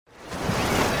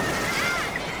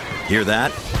Hear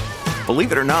that?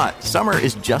 Believe it or not, summer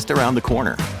is just around the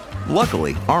corner.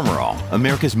 Luckily, Armor All,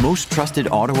 America's most trusted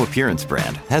auto appearance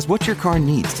brand, has what your car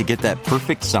needs to get that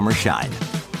perfect summer shine.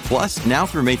 Plus, now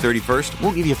through May 31st,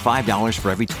 we'll give you $5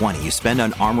 for every $20 you spend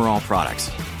on Armor All products.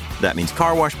 That means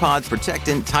car wash pods,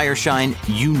 protectant, tire shine,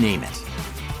 you name it.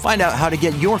 Find out how to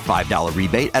get your $5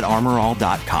 rebate at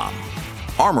armorall.com.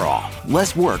 Armor All,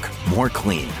 less work, more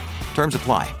clean. Terms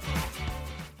apply.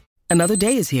 Another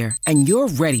day is here, and you're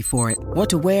ready for it. What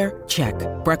to wear? Check.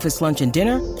 Breakfast, lunch, and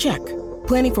dinner? Check.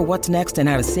 Planning for what's next and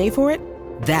how to save for it?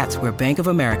 That's where Bank of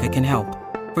America can help.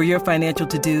 For your financial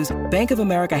to-dos, Bank of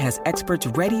America has experts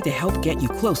ready to help get you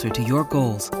closer to your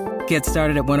goals. Get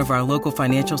started at one of our local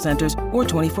financial centers or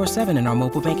 24/7 in our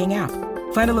mobile banking app.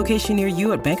 Find a location near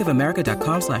you at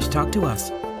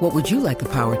bankofamerica.com/talktous. What would you like the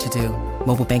power to do?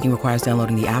 Mobile banking requires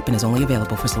downloading the app and is only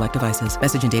available for select devices.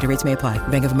 Message and data rates may apply.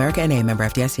 Bank of America N.A., member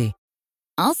FDIC.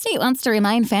 Allstate wants to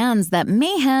remind fans that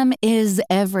mayhem is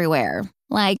everywhere.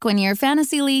 Like when your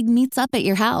fantasy league meets up at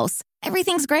your house.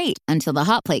 Everything's great until the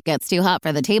hot plate gets too hot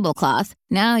for the tablecloth.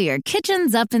 Now your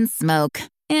kitchen's up in smoke.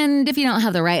 And if you don't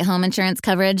have the right home insurance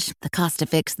coverage, the cost to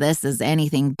fix this is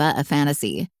anything but a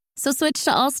fantasy. So switch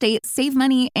to Allstate, save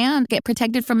money, and get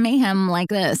protected from mayhem like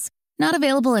this. Not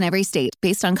available in every state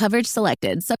based on coverage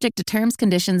selected, subject to terms,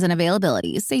 conditions, and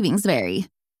availability. Savings vary.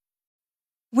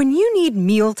 When you need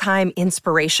mealtime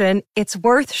inspiration, it's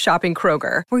worth shopping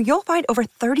Kroger, where you'll find over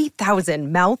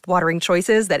 30,000 mouth-watering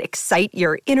choices that excite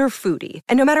your inner foodie.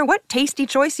 And no matter what tasty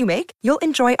choice you make, you'll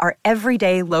enjoy our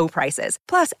everyday low prices,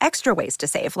 plus extra ways to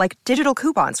save, like digital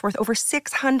coupons worth over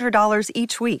 $600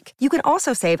 each week. You can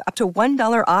also save up to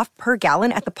 $1 off per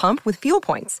gallon at the pump with fuel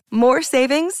points. More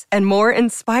savings and more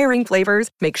inspiring flavors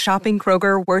make shopping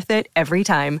Kroger worth it every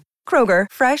time. Kroger,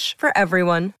 fresh for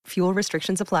everyone. Fuel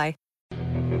restrictions apply.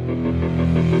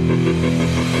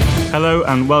 Hello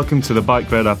and welcome to the Bike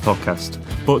Radar podcast,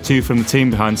 brought to you from the team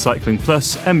behind Cycling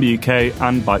Plus, MBUK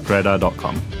and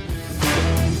BikeRadar.com.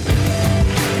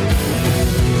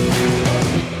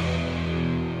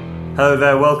 Hello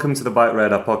there, welcome to the Bike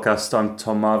Radar podcast. I'm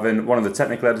Tom Marvin, one of the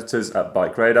technical editors at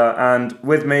Bike Radar, and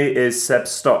with me is Seb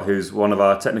Stott, who's one of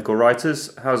our technical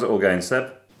writers. How's it all going,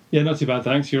 Seb? Yeah, not too bad,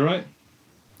 thanks. You all right?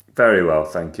 Very well,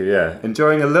 thank you, yeah.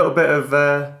 Enjoying a little bit of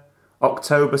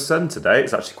October sun today.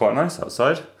 It's actually quite nice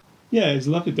outside. Yeah, it's a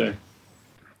lovely day.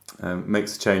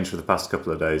 Makes a change for the past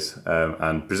couple of days,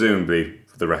 and presumably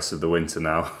for the rest of the winter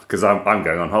now, because I'm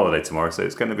going on holiday tomorrow, so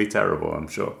it's going to be terrible, I'm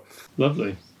sure.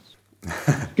 Lovely.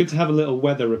 Good to have a little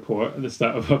weather report at the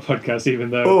start of our podcast, even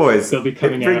though they'll be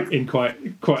coming out in quite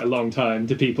a long time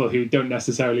to people who don't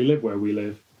necessarily live where we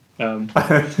live.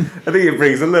 I think it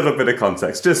brings a little bit of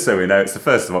context, just so we know. It's the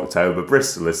 1st of October,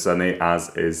 Bristol is sunny,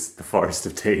 as is the Forest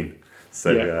of Dean.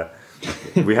 So yeah.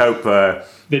 We hope the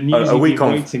news you've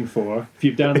been waiting for. If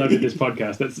you've downloaded this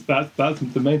podcast, that's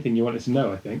the main thing you wanted to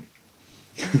know, I think.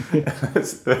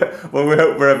 Well, we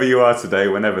hope wherever you are today,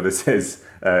 whenever this is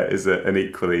an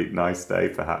equally nice day,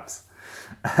 perhaps.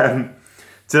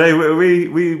 Today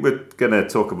we were going to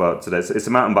talk about today. It's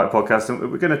a mountain bike podcast, and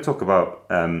we're going to talk about,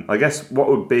 I guess, what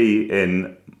would be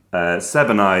in Seb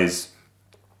and I's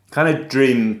kind of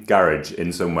dream garage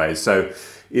in some ways. So,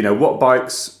 you know, what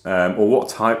bikes or what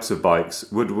types of bikes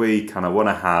would we kind of want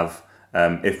to have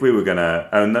if we were going to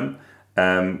own them?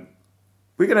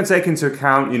 We're going to take into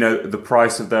account, you know, the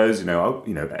price of those. You know,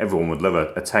 everyone would love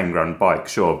a 10 grand bike,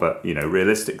 sure, but you know,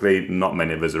 realistically, not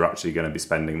many of us are actually going to be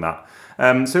spending that.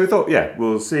 So we thought, yeah,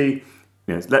 we'll see.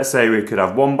 You know, let's say we could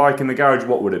have one bike in the garage.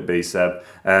 What would it be, Seb?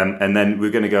 And then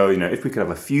we're going to go. You know, if we could have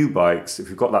a few bikes, if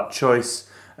we've got that choice,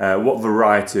 what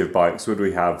variety of bikes would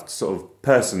we have? Sort of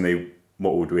personally,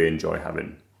 what would we enjoy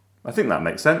having? I think that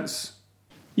makes sense.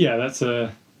 Yeah, that's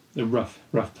a rough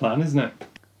plan, isn't it?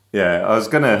 Yeah, I was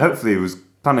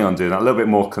planning on doing that a little bit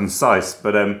more concise,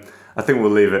 but I think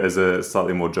we'll leave it as a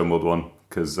slightly more jumbled one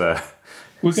because we're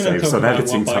going to talk about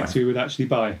what bikes we would actually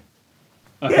buy.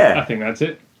 I think that's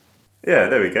it. Yeah,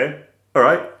 there we go. All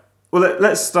right. Well,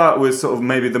 let's start with sort of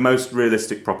maybe the most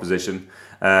realistic proposition.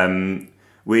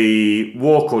 We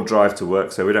walk or drive to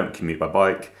work, so we don't commute by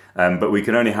bike, but we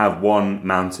can only have one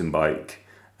mountain bike.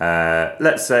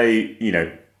 Let's say, you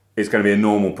know, it's going to be a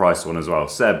normal price one as well.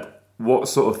 Seb, what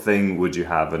sort of thing would you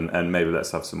have? And maybe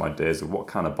let's have some ideas of what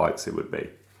kind of bikes it would be.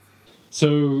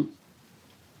 So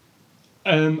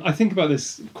I think about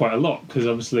this quite a lot because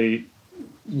obviously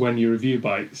when you review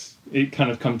bikes, it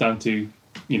kind of comes down to,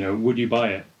 you know, would you buy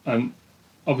it? And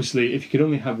obviously if you could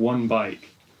only have one bike,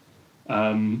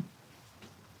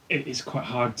 it's quite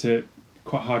hard to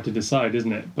decide,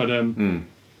 isn't it? But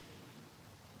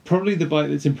probably the bike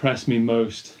that's impressed me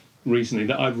most recently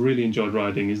that I've really enjoyed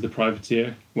riding is the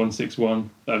Privateer 161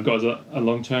 that I've got as a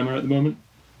long-termer at the moment.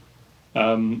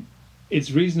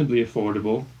 It's reasonably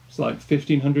affordable. It's like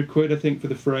 1,500 quid, I think, for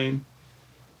the frame.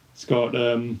 It's got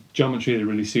geometry that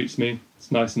really suits me.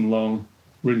 It's nice and long,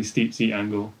 really steep seat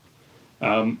angle.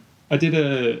 I did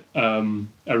a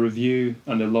review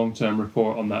and a long-term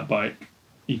report on that bike.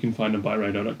 You can find on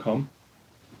bikeradar.com.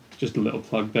 Just a little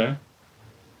plug there.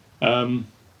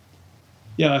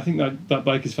 Yeah, I think that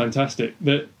bike is fantastic.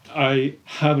 That I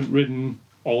haven't ridden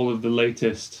all of the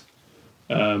latest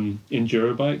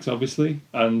enduro bikes, obviously,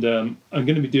 and I'm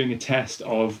going to be doing a test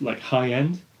of like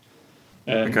high-end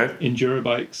enduro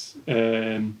bikes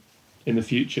in the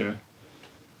future.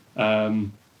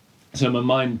 So my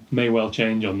mind may well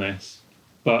change on this,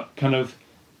 but kind of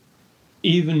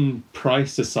even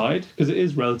price aside, because it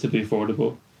is relatively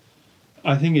affordable,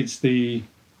 I think it's the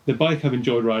bike I've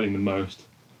enjoyed riding the most,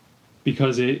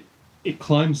 because it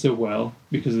climbs so well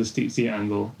because of the steep seat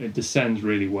angle. It descends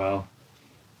really well.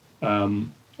 I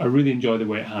really enjoy the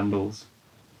way it handles.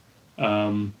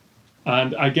 And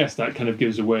I guess that kind of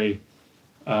gives away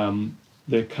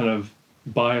the kind of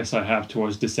bias I have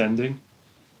towards descending.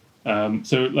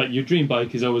 So like your dream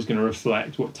bike is always going to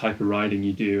reflect what type of riding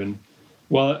you do. And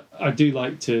while I do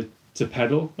like to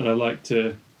pedal and I like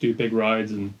to do big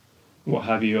rides and what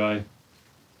have you,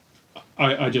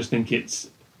 I just think it's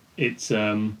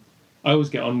I always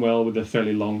get on well with a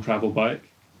fairly long travel bike.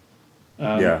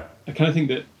 I kind of think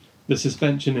that the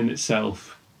suspension in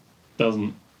itself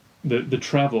doesn't, the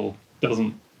travel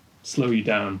doesn't slow you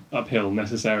down uphill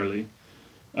necessarily.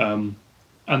 And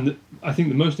I think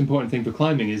the most important thing for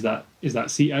climbing is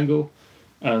that seat angle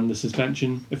and the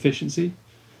suspension efficiency.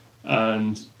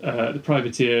 And the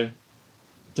Privateer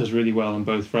does really well on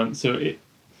both fronts. So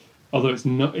although it's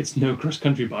no cross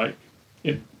country bike,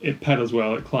 it pedals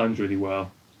well, it climbs really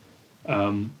well,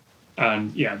 and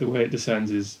yeah, the way it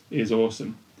descends is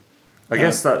awesome. I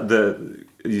guess that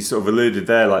you sort of alluded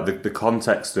there, like the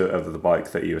context of the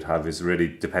bike that you would have is really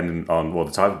dependent on, well,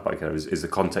 the type of bike you have is the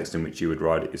context in which you would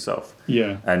ride it yourself.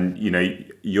 Yeah, and you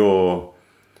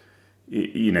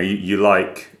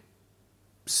like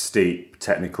steep,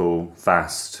 technical,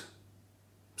 fast,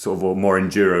 sort of more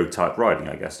enduro type riding,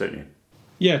 I guess, don't you?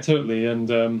 Yeah, totally,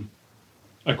 and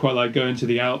I quite like going to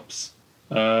the Alps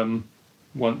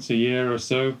once a year or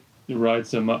so, ride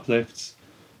some uplifts.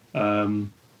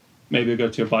 Maybe I go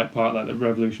to a bike park like the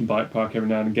Revolution Bike Park every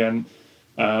now and again.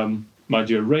 Might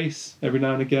do a race every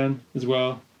now and again as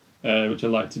well, which I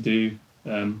like to do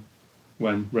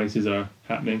when races are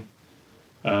happening.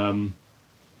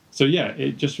 So yeah,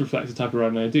 it just reflects the type of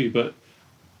riding I do. But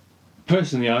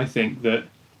personally, I think that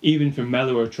even for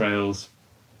mellower trails,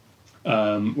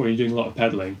 where you're doing a lot of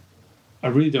pedaling, I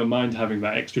really don't mind having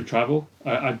that extra travel.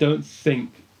 I don't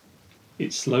think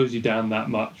it slows you down that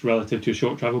much relative to a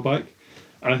short travel bike.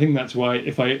 And I think that's why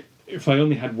if I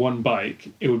only had one bike,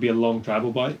 it would be a long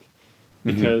travel bike,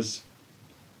 because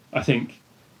I think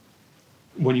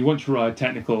when you want to ride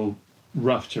technical,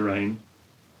 rough terrain,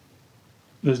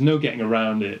 there's no getting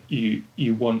around it. You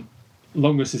want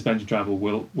longer suspension travel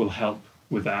will help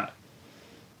with that.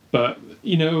 But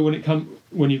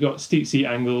when you've got steep seat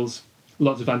angles,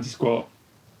 lots of anti-squat,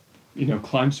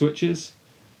 climb switches,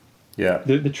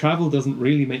 the travel doesn't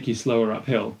really make you slower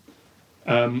uphill.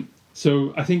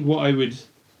 So I think what I would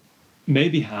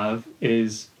maybe have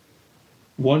is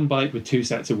one bike with two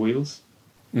sets of wheels.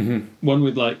 One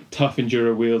with like tough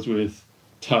enduro wheels with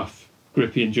tough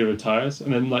grippy enduro tires,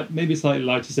 and then like maybe a slightly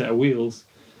lighter set of wheels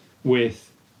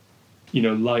with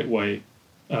lightweight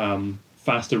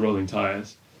faster rolling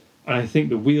tires. And I think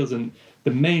the wheels, and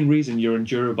the main reason your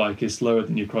enduro bike is slower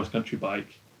than your cross country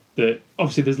bike, that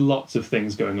obviously there's lots of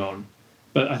things going on,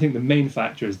 but I think the main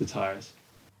factor is the tires.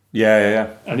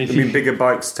 Yeah. And bigger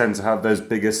bikes tend to have those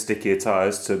bigger, stickier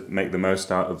tyres to make the most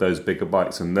out of those bigger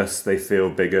bikes, and thus they feel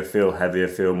bigger, feel heavier,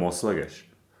 feel more sluggish.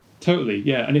 Totally,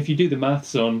 yeah. And if you do the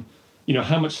maths on,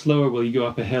 how much slower will you go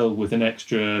up a hill with an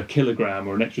extra kilogram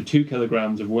or an extra 2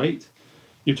 kilograms of weight,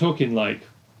 you're talking like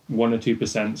 1 or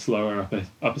 2% slower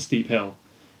up a steep hill.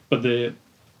 But the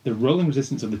rolling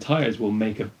resistance of the tyres will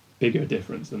make a bigger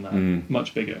difference than that,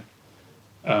 much bigger.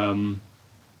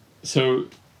 So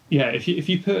yeah, if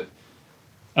you put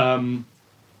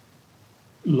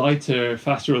lighter,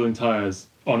 faster rolling tyres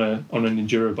on an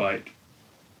enduro bike,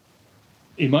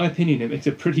 in my opinion, it makes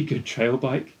a pretty good trail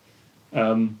bike.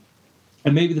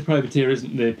 And maybe the Privateer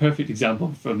isn't the perfect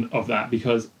example of that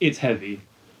because it's heavy.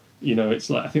 It's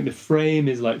like, I think the frame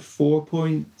is like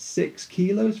 4.6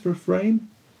 kilos for a frame.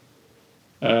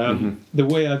 The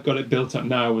way I've got it built up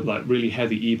now with like really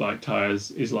heavy e-bike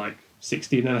tyres is like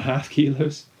 16.5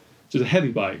 kilos. So it's a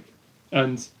heavy bike,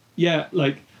 And yeah,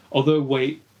 like, although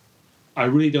weight, I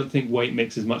really don't think weight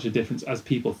makes as much a difference as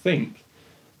people think.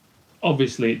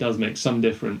 Obviously, it does make some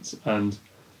difference,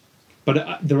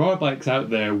 but there are bikes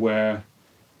out there where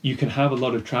you can have a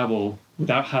lot of travel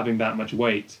without having that much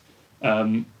weight.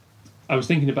 I was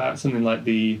thinking about something like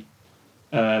the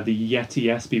Yeti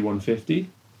SB150,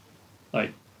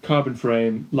 like carbon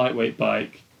frame, lightweight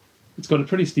bike. It's got a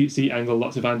pretty steep seat angle,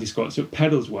 lots of anti-squat, so it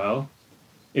pedals well.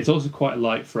 It's also quite a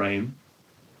light frame.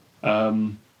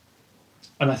 And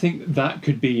I think that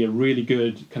could be a really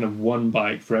good kind of one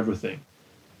bike for everything.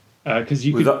 Because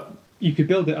you could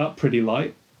build it up pretty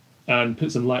light and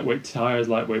put some lightweight tires,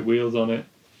 lightweight wheels on it.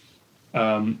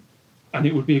 And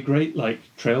it would be a great like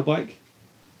trail bike.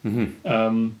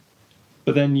 Mm-hmm.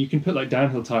 But then you can put like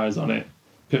downhill tires on it,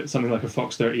 put something like a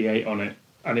Fox 38 on it,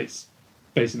 and it's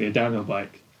basically a downhill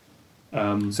bike.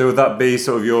 So would that be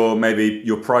sort of your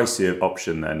pricier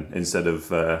option then, instead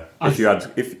of if you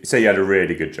had a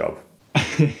really good job?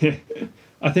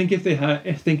 I think if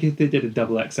they did a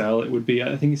double XL, it would be.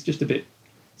 I think it's just a bit.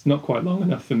 It's not quite long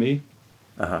enough for me.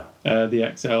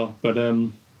 The XL, but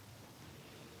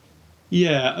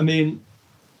yeah. I mean,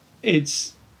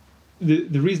 it's the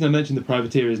reason I mentioned the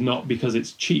Privateer is not because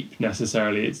it's cheap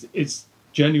necessarily. It's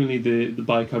genuinely the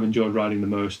bike I've enjoyed riding the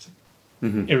most,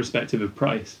 irrespective of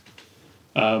price.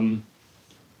 And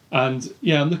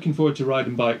yeah, I'm looking forward to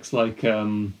riding bikes like.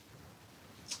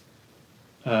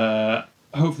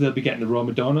 Hopefully they'll be getting the Raw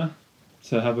Madonna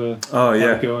to have a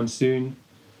go on soon.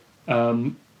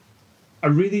 I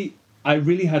really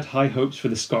had high hopes for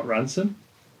the Scott Ransom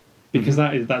because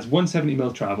that's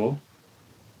 170mm travel,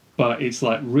 but it's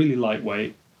like really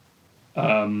lightweight.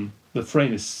 The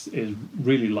frame is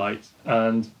really light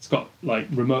and it's got like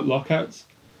remote lockouts.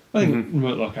 I think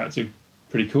remote lockouts are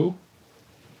pretty cool,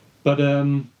 but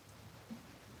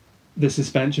the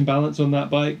suspension balance on that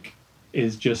bike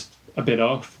is just a bit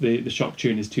off. The shock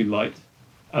tune is too light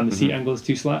and the seat angle is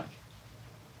too slack.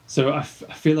 So I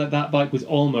feel like that bike was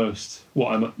almost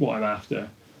what I'm after.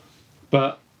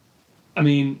 But I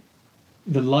mean,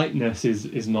 the lightness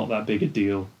is not that big a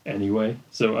deal anyway.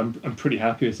 So I'm pretty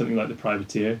happy with something like the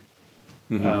Privateer.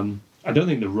 I don't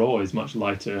think the Raw is much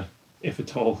lighter, if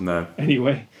at all. No.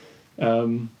 Anyway,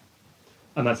 and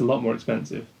that's a lot more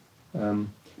expensive.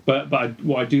 But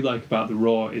what I do like about the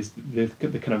Raw is the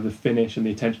kind of the finish and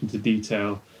the attention to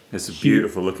detail. It's a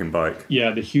beautiful looking bike.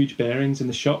 Yeah, the huge bearings in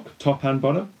the shock, top and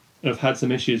bottom. And I've had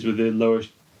some issues with the lower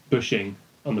bushing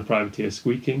on the Privateer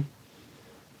squeaking.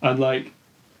 And like,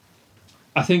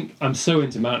 I think I'm so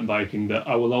into mountain biking that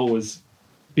I will always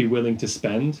be willing to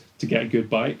spend to get a good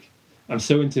bike. I'm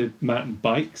so into mountain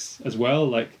bikes as well.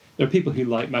 Like, there are people who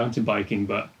like mountain biking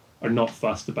but are not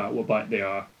fussed about what bike they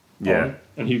are. Yeah.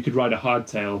 And who could ride a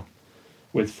hardtail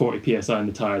with 40 psi in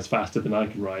the tires faster than I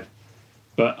can ride.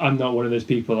 But I'm not one of those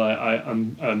people.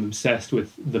 I'm obsessed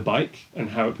with the bike and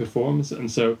how it performs. And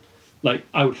so, like,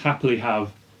 I would happily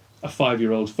have a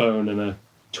 5-year-old phone and a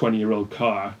 20-year-old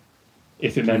car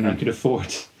if it meant I could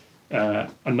afford a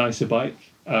nicer bike.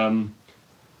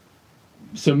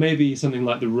 So maybe something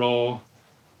like the Raw,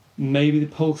 maybe the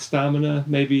Pulse Stamina,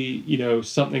 maybe,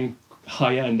 something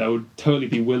high end I would totally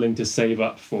be willing to save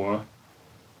up for.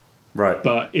 Right.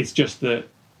 But it's just that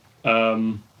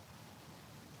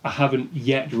I haven't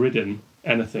yet ridden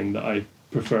anything that I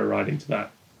prefer riding to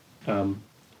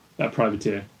that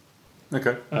Privateer.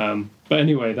 Okay. But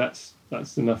anyway, that's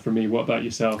enough for me. What about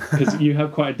yourself? Because you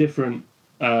have quite different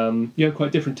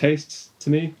tastes to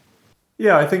me.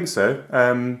 Yeah, I think so.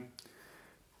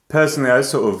 Personally, I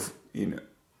sort of,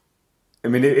 I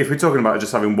mean, if we're talking about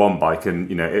just having one bike, and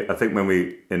I think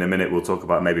in a minute we'll talk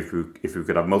about maybe if we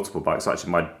could have multiple bikes.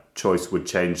 Actually, my choice would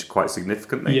change quite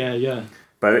significantly. Yeah.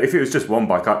 But if it was just one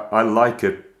bike, I like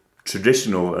a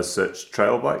traditional as such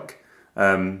trail bike.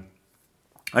 I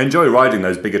enjoy riding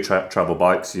those bigger travel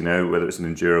bikes, whether it's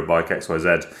an enduro bike,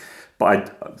 XYZ.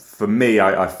 But for me,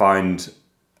 I find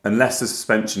unless the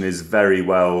suspension is very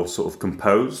well sort of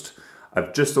composed,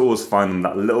 I've just always find them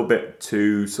that little bit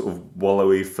too sort of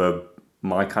wallowy for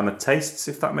my kind of tastes,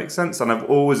 if that makes sense. And I've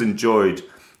always enjoyed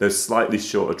those slightly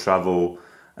shorter travel,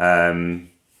 slightly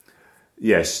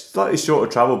shorter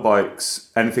travel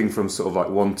bikes. Anything from sort of like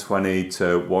 120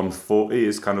 to 140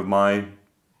 is kind of my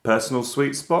personal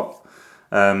sweet spot.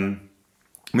 I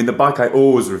mean, the bike I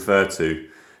always refer to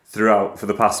throughout for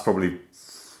the past probably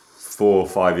 4 or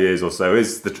 5 years or so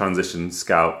is the Transition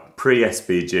Scout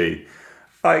pre-SBG.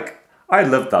 Like, I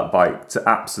loved that bike to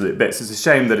absolute bits. It's a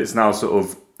shame that it's now sort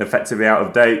of effectively out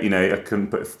of date. I couldn't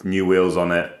put new wheels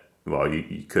on it. well,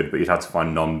 you could, but you'd have to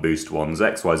find non-boost ones,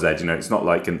 XYZ. It's not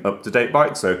like an up-to-date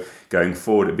bike, so going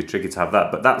forward it'd be tricky to have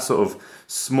that. But that sort of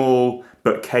small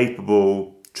but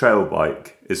capable trail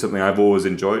bike is something I've always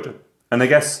enjoyed. And I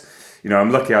guess,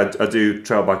 I'm lucky I do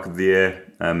Trail Bike of the Year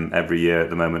every year at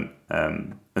the moment.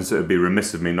 And so it'd be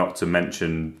remiss of me not to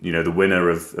mention, the winner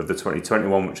of the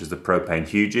 2021, which is the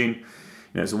Propane Eugene.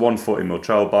 It's a 140mm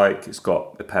trail bike. It's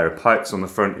got a pair of pipes on the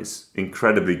front. It's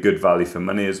incredibly good value for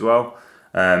money as well.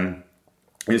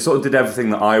 It sort of did everything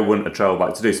that I want a trail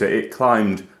bike to do. So it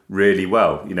climbed really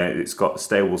well. It's got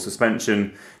stable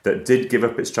suspension that did give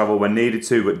up its travel when needed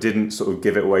to, but didn't sort of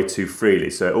give it away too freely.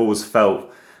 So it always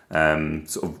felt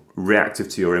sort of reactive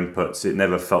to your inputs. It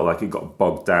never felt like it got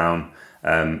bogged down.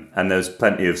 And there's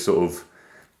plenty of sort of,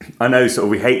 I know sort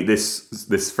of we hate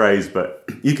this phrase, but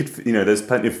you could, there's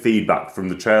plenty of feedback from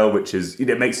the trail, which is,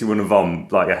 it makes you want to vom.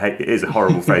 Like, it is a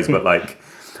horrible phrase, but like,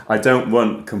 I don't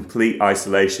want complete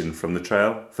isolation from the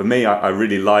trail. For me, I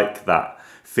really like that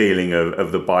feeling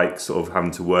of the bike sort of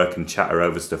having to work and chatter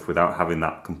over stuff without having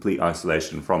that complete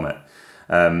isolation from it.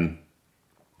 And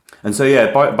so,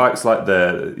 yeah, bikes like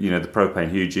the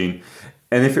Propane Eugene.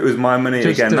 And if it was my money,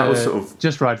 again, that was sort of...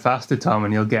 Just ride faster, Tom,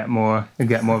 and you'll get more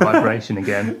vibration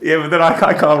again. Yeah, but then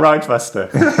I can't ride faster.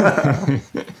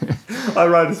 I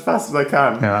ride as fast as I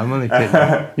can. No, I'm only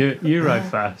kidding. You ride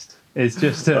fast. It's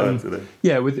just,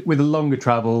 with a longer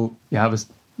travel, you have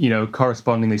a,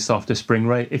 correspondingly softer spring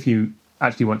rate if you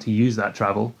actually want to use that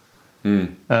travel.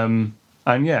 And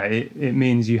yeah, it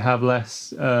means you have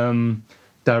less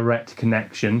direct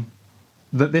connection.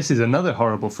 This is another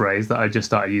horrible phrase that I just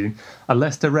started using. A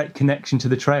less direct connection to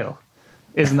the trail.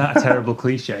 Isn't that a terrible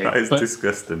cliche? That is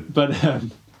disgusting. But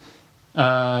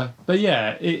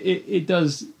yeah, it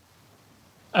does.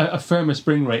 A firmer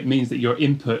spring rate means that your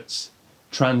inputs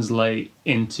translate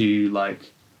into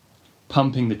like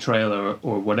pumping the trail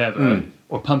or whatever,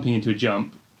 or pumping into a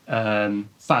jump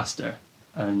faster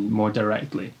and more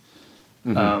directly.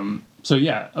 Mm-hmm. So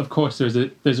yeah, of course, there's a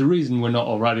reason we're not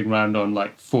all riding around on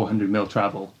like 400mm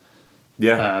travel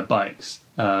bikes.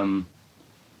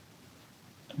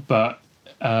 But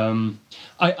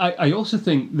I also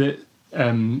think that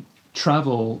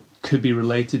travel could be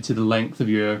related to the length of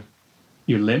your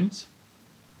limbs.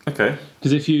 Okay.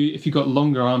 Because if you've got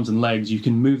longer arms and legs, you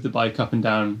can move the bike up and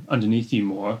down underneath you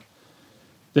more.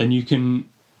 Then you can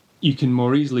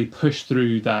more easily push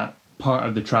through that part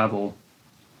of the travel.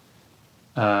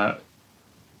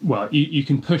 You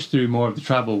can push through more of the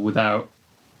travel without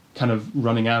kind of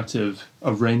running out of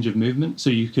range of movement.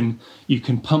 So you can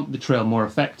pump the trail more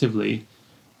effectively,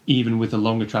 even with a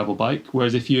longer travel bike.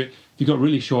 Whereas if you've got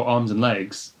really short arms and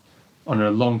legs on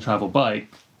a long travel bike,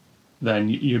 then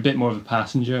you're a bit more of a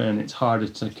passenger, and it's harder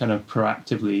to kind of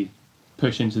proactively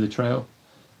push into the trail.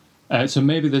 So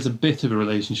maybe there's a bit of a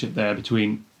relationship there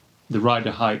between the rider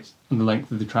height and the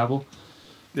length of the travel.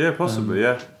 Yeah, possibly,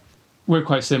 yeah. We're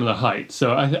quite similar height,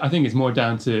 so I think it's more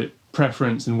down to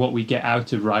preference and what we get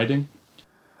out of riding.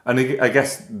 And I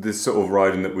guess the sort of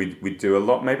riding that we do a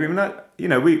lot, maybe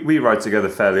we ride together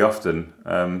fairly often.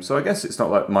 So I guess it's not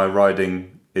like my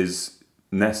riding is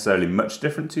necessarily much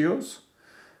different to yours,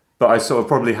 but I sort of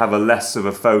probably have a less of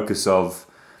a focus of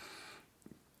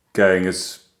going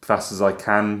as fast as I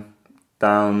can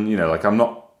down. Like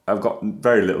I've got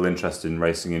very little interest in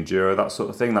racing enduro, that sort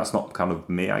of thing. That's not kind of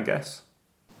me, I guess.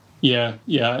 Yeah.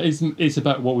 It's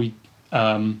about what we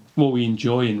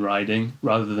enjoy in riding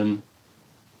rather than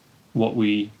what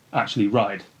we actually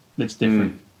ride. That's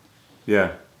different.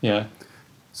 Yeah.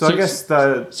 So I guess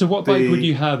that. So what bike would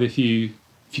you have if you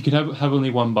could have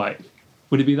only one bike?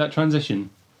 Would it be that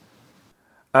Transition?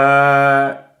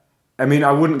 I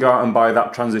wouldn't go out and buy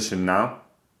that Transition now,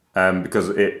 because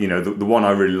the one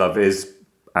I really love is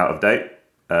out of date.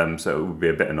 So it would be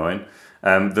a bit annoying.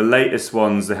 The latest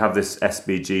ones, they have this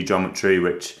SBG geometry,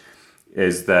 which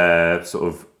is their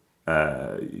sort of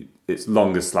it's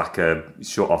longer, slacker,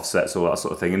 short offsets, all that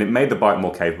sort of thing, and it made the bike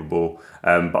more capable.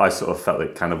 But I sort of felt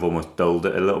it kind of almost dulled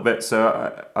it a little bit.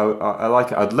 So I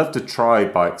like it. I'd love to try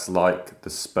bikes like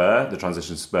the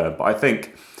Transition Spur. But I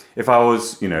think if I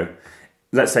was,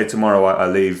 let's say tomorrow I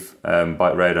leave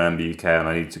Bike Radar and MB UK and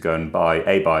I need to go and buy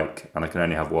a bike and I can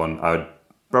only have one, I would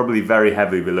probably very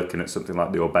heavily be looking at something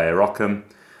like the Orbea Rockham.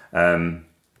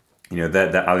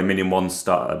 Their aluminium ones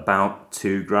start at about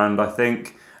 $2,000, I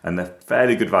think, and they're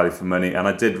fairly good value for money. And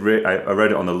I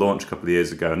rode it on the launch a couple of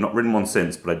years ago. I've not ridden one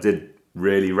since, but I did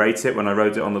really rate it when I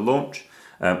rode it on the launch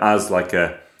as like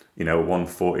a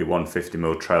 140,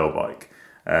 150mm trail bike.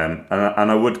 And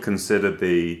I would consider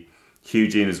the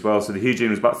Eugene as well. So the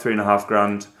Eugene was about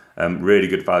 $3,500, really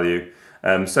good value.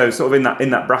 So sort of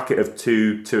in that bracket of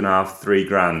 2.5, 3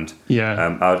 grand.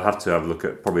 Yeah. I would have to have a look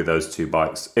at probably those 2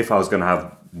 bikes if I was going to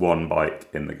have one bike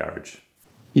in the garage.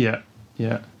 Yeah.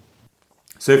 Yeah.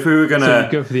 So if we were going So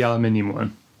you'd go for the aluminium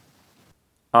one.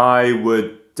 I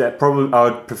would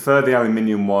prefer the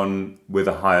aluminium one with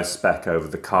a higher spec over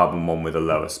the carbon one with a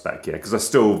lower spec. Yeah, because I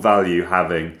still value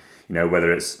having,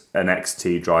 whether it's an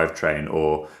XT drivetrain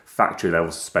or factory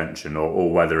level suspension,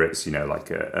 or whether it's like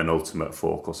an ultimate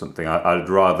fork or something. I'd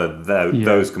rather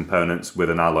those components with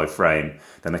an alloy frame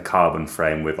than a carbon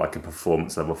frame with like a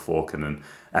performance level fork and an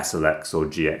SLX or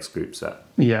GX group set.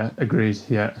 Yeah, agreed.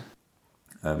 Yeah.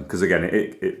 Because again,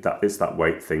 it's that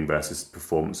weight thing versus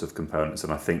performance of components,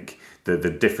 and I think the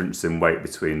difference in weight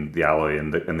between the alloy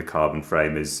and the carbon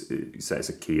frame is, say it's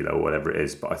a kilo or whatever it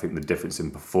is, but I think the difference in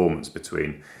performance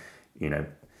between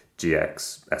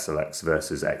GX, SLX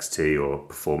versus XT, or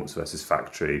performance versus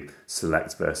factory,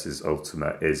 select versus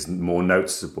ultimate is more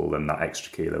noticeable than that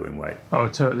extra kilo in weight. Oh,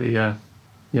 totally. Yeah,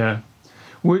 yeah.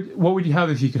 What would you have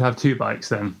if you could have 2 bikes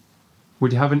then?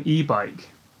 Would you have an e-bike?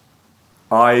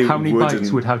 How many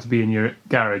bikes would have to be in your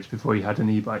garage before you had an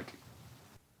e-bike?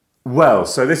 Well,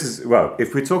 so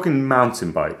if we're talking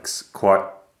mountain bikes,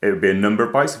 it would be a number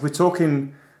of bikes. If we're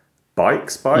talking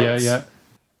bikes, yeah,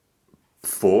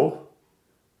 4.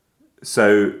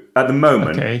 So at the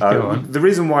moment, go on. The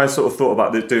reason why I sort of thought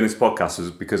about doing this podcast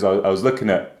was because I was looking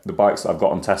at the bikes that I've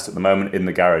got on test at the moment in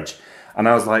the garage, and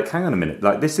I was like, hang on a minute,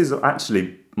 like this is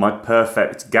actually my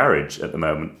perfect garage at the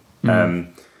moment.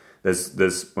 There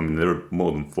are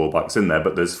more than 4 bikes in there,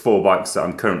 but there's 4 bikes that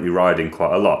I'm currently riding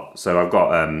quite a lot. So I've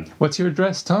got... What's your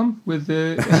address, Tom? With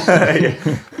the...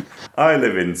 I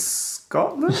live in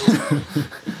Scotland.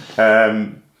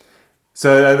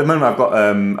 So at the moment I've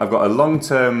got a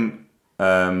long-term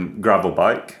gravel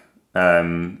bike,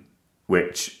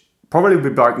 which probably would be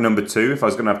bike number 2 if I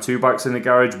was going to have 2 bikes in the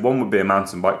garage. One would be a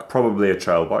mountain bike, probably a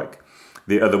trail bike.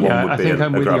 The other one would be a gravel bike. I think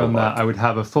I'm with you on that. I would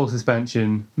have a full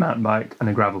suspension mountain bike and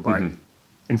a gravel bike.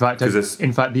 Mm-hmm. In fact,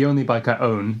 the only bike I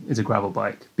own is a gravel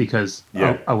bike because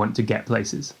I want to get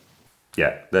places.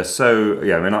 Yeah, they're so...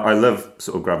 Yeah, I mean, I love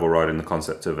sort of gravel riding, the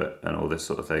concept of it and all this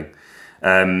sort of thing.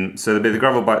 So there'll be the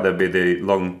gravel bike, there'll be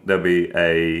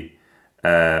a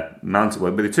mountain...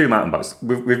 Well, there'll be 2 mountain bikes.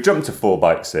 We've jumped to 4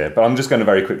 bikes here, but I'm just going to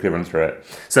very quickly run through it.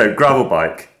 So gravel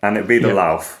bike, and it'll be the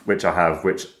Lauf, which I have,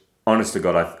 which... Honest to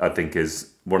God, I think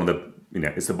is one of the,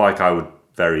 it's the bike I would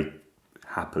very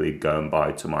happily go and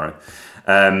buy tomorrow.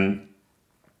 I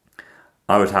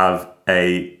would have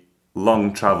a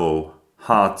long travel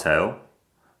hardtail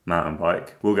mountain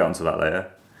bike. We'll get onto that later.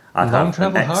 Long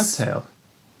travel hardtail?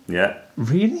 Yeah.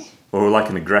 Really? Or like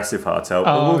an aggressive hardtail.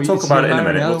 We'll talk about it in a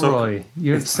minute.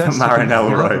 You're obsessed with Marin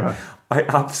Elroy. I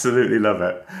absolutely love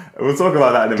it. We'll talk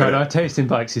about that in a minute. Our taste in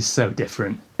bikes is so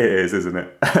different. It is, isn't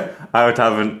it? I would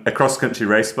have a cross-country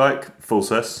race bike, full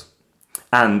sus,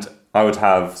 and I would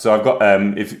have... So I've got,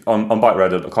 on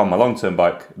bikeradar.com, my long-term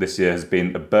bike this year has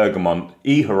been a Bergamont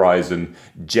E-Horizon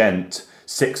Gent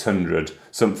 600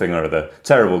 something or other.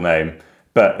 Terrible name,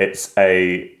 but it's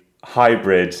a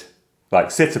hybrid,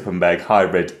 like sit-up-and-beg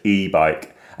hybrid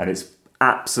e-bike, and it's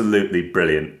absolutely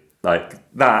brilliant. Like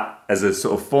that as a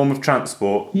sort of form of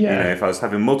transport. Yeah. If I was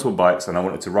having multiple bikes and I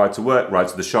wanted to ride to work, ride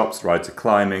to the shops, ride to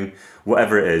climbing,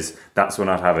 whatever it is, that's when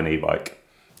I'd have an e-bike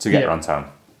to get around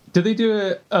town. Do they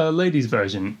do a ladies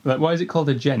version? Like, why is it called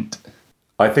a gent?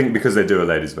 I think because they do a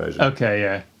ladies version. Okay,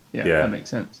 yeah, that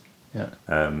makes sense. Yeah.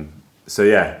 So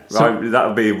that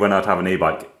would be when I'd have an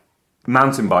e-bike.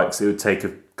 Mountain bikes, it would take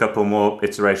a couple more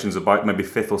iterations of bike, maybe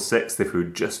 5th or 6th if we were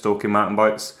just talking mountain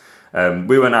bikes.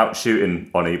 We went out shooting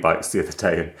on e-bikes the other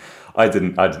day, and I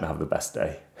didn't have the best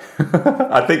day.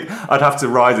 I think I'd have to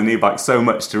ride an e-bike so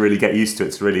much to really get used to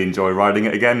it, to really enjoy riding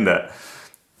it again.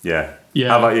 Yeah.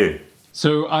 How about you?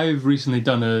 So I've recently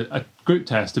done a group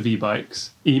test of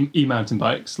e-bikes, e-mountain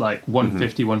bikes, like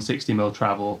 150, 160 mil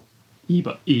travel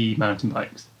e-mountain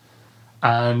bikes.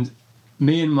 And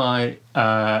me and my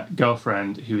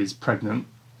girlfriend, who is pregnant,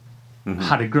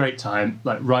 had a great time,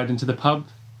 like riding to the pub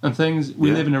and things.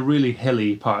 We live in a really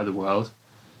hilly part of the world.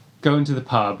 Going to the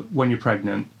pub when you're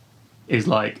pregnant is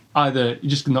like either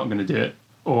you're just not going to do it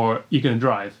or you're going to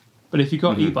drive. But if you've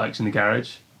got e-bikes in the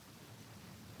garage,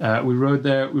 we rode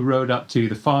there. We rode up to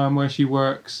the farm where she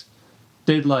works.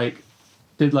 Did like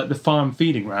the farm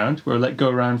feeding round where go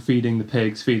around feeding the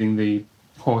pigs, feeding the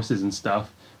horses and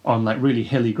stuff on like really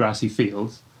hilly grassy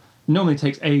fields. Normally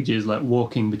takes ages like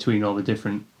walking between all the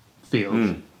different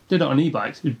fields. Did it on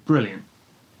e-bikes. It was brilliant.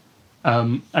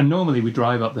 And normally we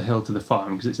drive up the hill to the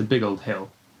farm because it's a big old hill.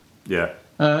 Yeah.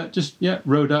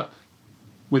 Rode up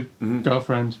with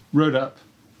girlfriend, rode up,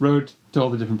 rode to all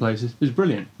the different places. It was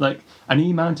brilliant. Like, an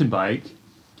e-mountain bike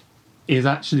is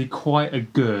actually quite a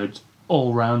good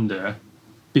all-rounder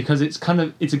because it's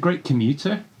a great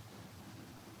commuter.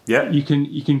 Yeah. You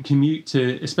can commute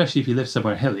to, especially if you live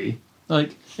somewhere hilly.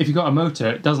 Like, if you've got a motor,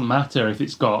 it doesn't matter if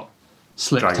it's got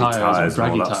slick tires or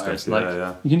draggy tires.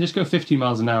 Stuff. You can just go 50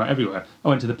 miles an hour everywhere. I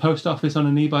went to the post office on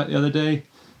an e-bike the other day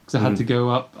because I had to go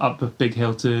up a big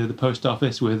hill to the post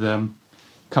office with a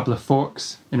couple of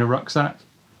forks in a rucksack.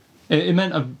 It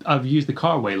meant I've used the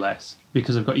car way less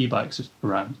because I've got e-bikes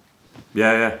around.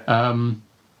 Yeah.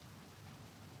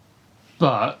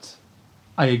 But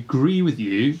I agree with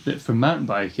you that for mountain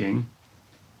biking,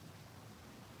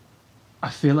 I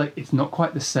feel like it's not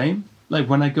quite the same. Like,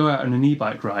 when I go out on an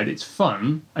e-bike ride, it's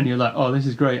fun, and you're like, oh, this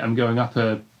is great. I'm going up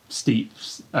a steep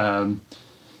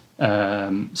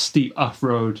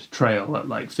off-road trail at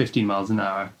like 15 miles an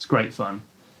hour. It's great fun.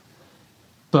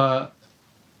 But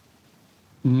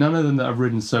none of them that I've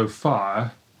ridden so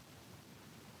far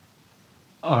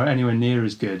are anywhere near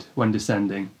as good when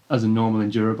descending as a normal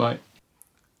enduro bike.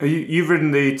 You've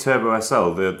ridden the Turbo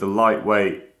SL, the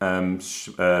lightweight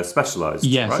specialised,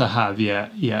 Yes, right? I have,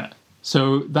 yeah.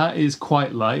 So that is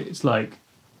quite light. It's like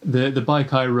the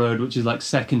bike I rode, which is like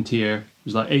second tier,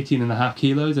 was like 18.5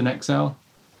 kilos, an XL.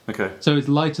 Okay. So it's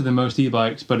lighter than most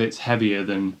e-bikes, but it's heavier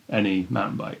than any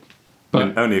mountain bike. But I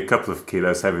mean, only a couple of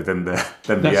kilos heavier than the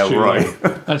that's L, true, right?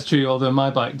 yeah. That's true, although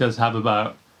my bike does have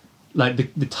about, like,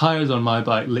 the tyres on my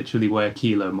bike literally weigh a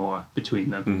kilo more between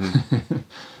them. Mm-hmm.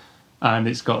 And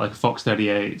it's got like a Fox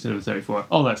 38 instead of 34,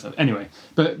 all that stuff. Anyway,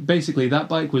 but basically that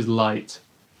bike was light,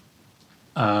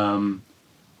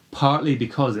 partly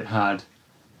because it had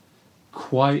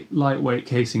quite lightweight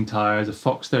casing tyres, a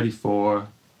Fox 34,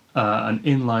 an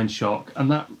inline shock, and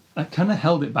that kind of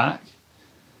held it back.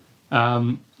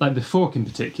 Like the fork in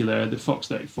particular, the Fox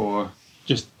 34,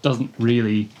 just doesn't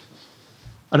really...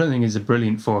 I don't think it's a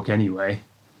brilliant fork anyway.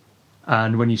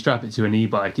 And when you strap it to an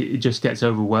e-bike, it just gets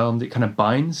overwhelmed. It kind of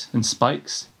binds and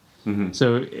spikes. Mm-hmm.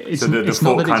 So the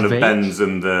fork kind of bends,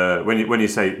 and when you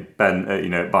say bend,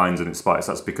 it binds and it spikes.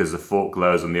 That's because the fork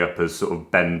lowers and the uppers sort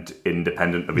of bend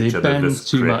independent of each other. They bend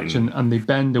too much, and they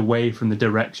bend away from the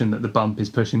direction that the bump is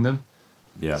pushing them.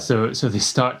 Yeah. So they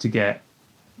start to get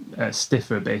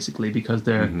stiffer, basically, because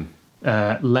they're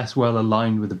less well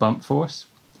aligned with the bump force.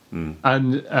 Mm.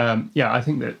 And I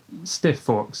think that stiff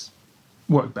forks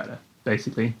work better,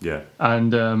 basically. Yeah.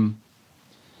 And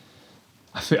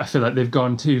I feel like they've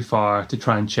gone too far to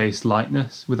try and chase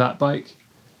lightness with that bike.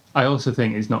 I also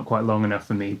think it's not quite long enough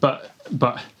for me. But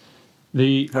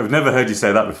I've never heard you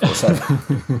say that before,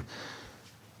 Seb.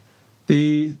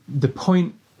 The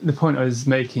point I was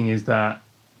making is that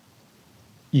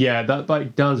that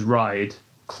bike does ride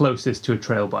closest to a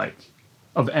trail bike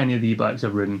of any of the e-bikes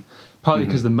I've ridden. Partly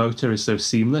because the motor is so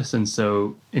seamless and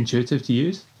so intuitive to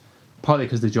use. Partly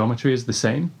because the geometry is the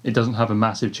same. It doesn't have a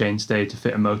massive chainstay to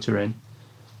fit a motor in.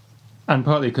 And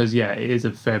partly because, it is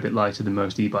a fair bit lighter than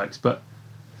most e-bikes. But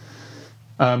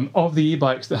of the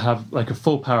e-bikes that have like a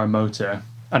full power motor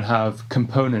and have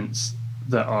components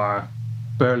that are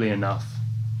burly enough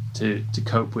to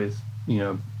cope with,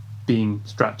 being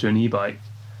strapped to an e-bike,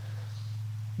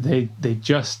 they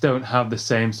just don't have the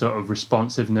same sort of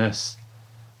responsiveness.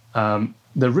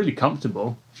 They're really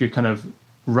comfortable if you're kind of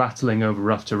rattling over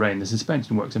rough terrain. The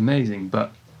suspension works amazing,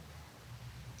 but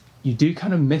you do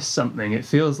kind of miss something. It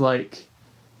feels like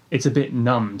it's a bit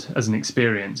numbed as an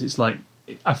experience. It's like,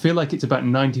 I feel like it's about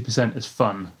 90% as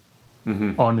fun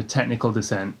on a technical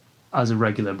descent as a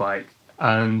regular bike.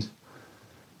 And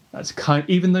that's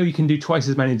even though you can do twice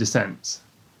as many descents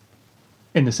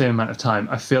in the same amount of time,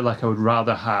 I feel like I would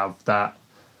rather have that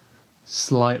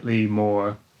slightly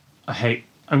more,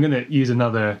 I'm going to use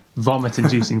another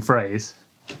vomit-inducing phrase.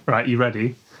 Right, you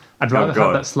ready? I'd rather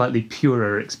have that slightly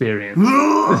purer experience.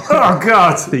 Oh,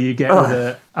 God! that you get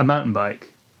with a mountain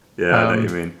bike. Yeah, I know what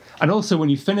you mean. And also, when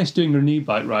you finish doing your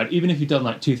e-bike ride, even if you've done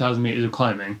like 2,000 metres of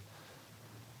climbing,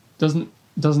 doesn't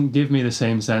give me the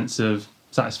same sense of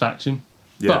satisfaction.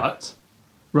 Yeah. But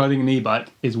riding an e-bike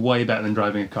is way better than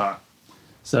driving a car.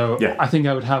 So I think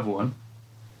I would have one.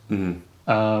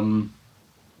 Mm-hmm.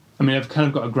 I've kind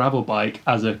of got a gravel bike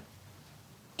as a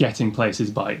getting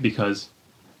places bike because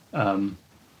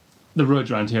the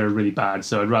roads around here are really bad,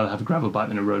 so I'd rather have a gravel bike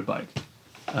than a road bike.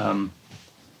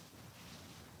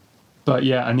 But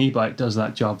an e-bike does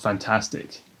that job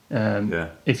fantastic.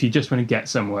 If you just want to get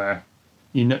somewhere,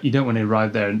 you don't want to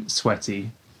arrive there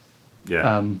sweaty.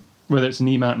 Yeah. Whether it's an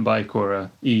e-mountain bike or a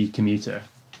e-commuter,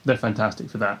 they're fantastic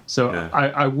for that. So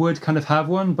I would kind of have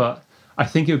one, but I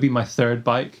think it would be my third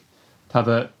bike. To have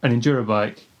an enduro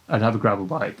bike, I'd have a gravel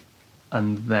bike,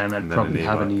 and then I'd probably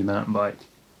have a new mountain bike.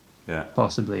 Yeah.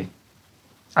 Possibly.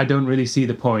 I don't really see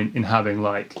the point in having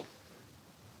like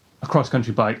a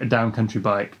cross-country bike, a down-country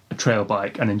bike, a trail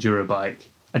bike, an enduro bike,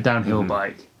 a downhill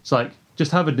bike. It's like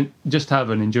just have an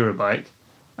enduro bike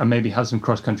and maybe have some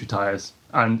cross-country tires,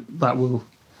 and that will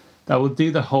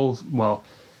do the whole. Well,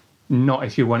 not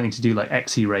if you're wanting to do like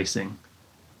XC racing.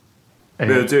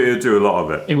 It'll do a lot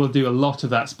of it. It will do a lot of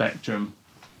that spectrum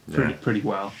pretty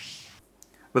well.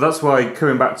 But that's why,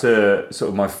 coming back to sort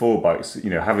of my 4 bikes,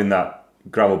 having that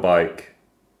gravel bike,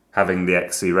 having the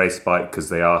XC race bike, because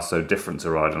they are so different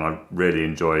to ride, and I really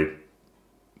enjoy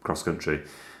cross country.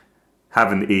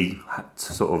 Having the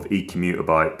e-commuter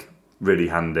bike, really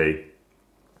handy.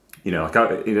 I've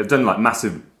done like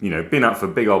massive, been out for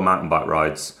big old mountain bike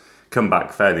rides, come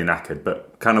back fairly knackered,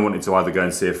 but kind of wanted to either go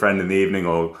and see a friend in the evening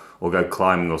or go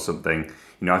climbing or something.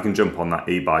 I can jump on that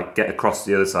e-bike, get across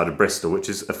the other side of Bristol, which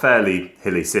is a fairly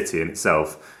hilly city in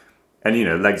itself, and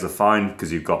legs are fine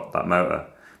because you've got that motor.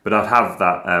 But I'd have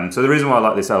that. So the reason why I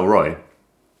like this Elroy,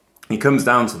 it comes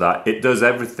down to that. It does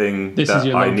everything this that is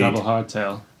your I low need. travel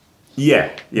hardtail.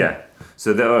 Yeah.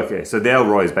 So the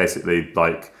Elroy is basically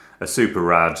like a super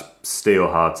rad steel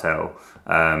hardtail.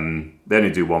 They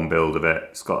only do one build of it.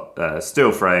 It's got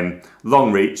steel frame,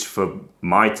 long reach for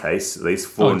my taste, at least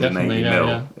 480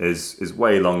 mil is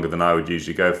way longer than I would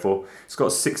usually go for. It's got a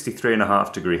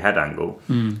 63.5 degree head angle,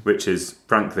 which is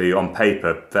frankly on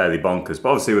paper fairly bonkers. But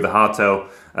obviously with a hardtail,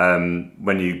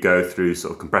 when you go through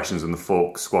sort of compressions and the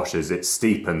fork squashes, it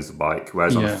steepens the bike.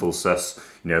 Whereas on a full sus,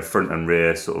 front and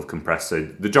rear sort of compressed. So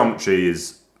the geometry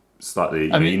is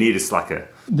slightly. You need a slacker.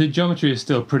 The geometry is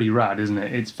still pretty rad, isn't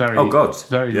it? It's very. Oh God! It's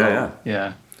very long.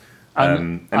 Yeah.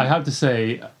 And I have to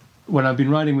say, when I've been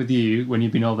riding with you, when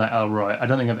you've been all that Elroy, I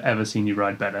don't think I've ever seen you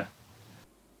ride better.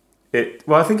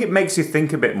 I think it makes you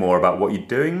think a bit more about what you're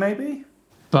doing, maybe.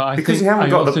 But because you haven't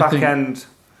got the back end.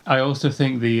 I also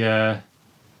think the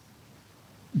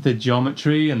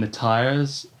geometry and the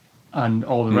tires and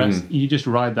all the rest, you just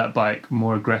ride that bike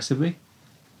more aggressively.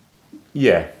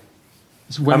 Yeah.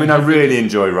 I really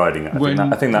enjoy riding it.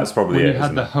 I think that's probably when it. You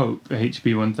had the Hope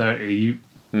HB 130.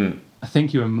 I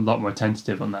think you were a lot more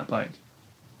tentative on that bike.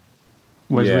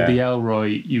 Whereas with the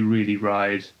Elroy, you really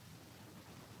ride.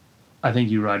 I think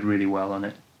you ride really well on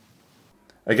it.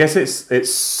 I guess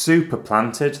it's super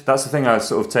planted. That's the thing I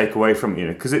sort of take away from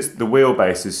it, because the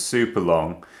wheelbase is super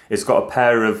long. It's got a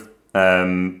pair of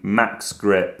max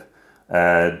grip,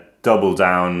 double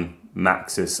down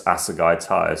Maxxis Assegai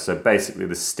tyres. So basically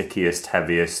the stickiest,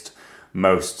 heaviest,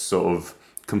 most sort of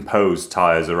composed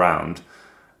tyres around.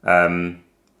 And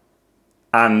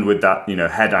with that,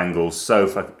 head angle so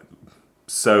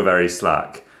very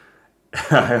slack.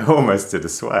 I almost did a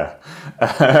swear.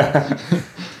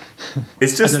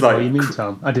 It's just I don't know what you mean,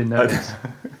 Tom. I didn't know this.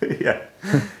 Yeah.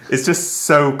 It's just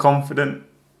so confident.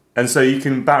 And so you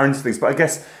can batter into things. But I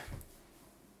guess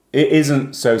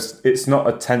it's not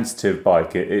a tentative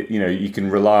bike. You can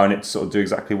rely on it to sort of do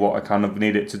exactly what I kind of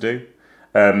need it to do.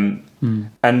 And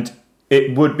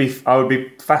I would be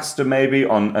faster maybe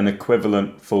on an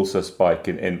equivalent full sus bike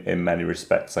in many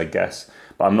respects, I guess.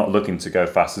 But I'm not looking to go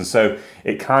fast. And so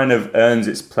it kind of earns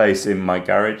its place in my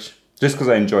garage just because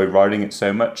I enjoy riding it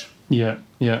so much. Yeah.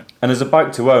 And as a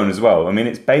bike to own as well,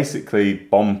 it's basically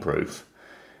bomb-proof.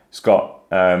 It's got,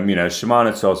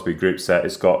 Shimano 12-speed group set.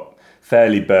 It's got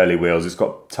fairly burly wheels. It's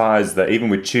got tyres that, even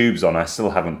with tubes on, I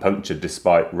still haven't punctured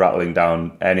despite rattling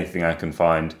down anything I can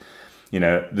find.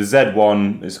 The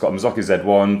Z1, it's got a Mazzocchi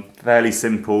Z1, fairly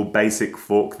simple, basic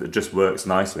fork that just works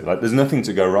nicely. Like, there's nothing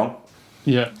to go wrong.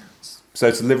 Yeah. So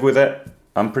to live with it,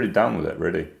 I'm pretty down with it,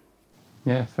 really.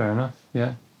 Yeah, fair enough.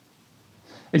 Yeah.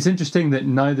 It's interesting that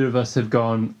neither of us have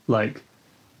gone like,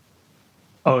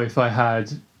 oh, if I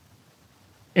had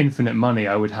infinite money,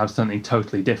 I would have something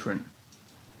totally different.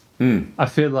 I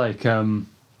feel like I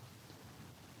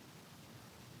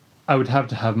would have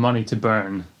to have money to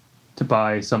burn to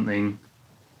buy something.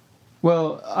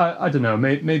 Well, I don't know.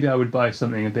 Maybe I would buy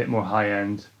something a bit more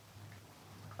high-end.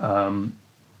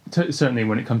 Certainly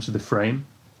when it comes to the frame.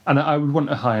 And I would want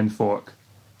a high-end fork.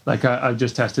 Like I've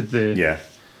just tested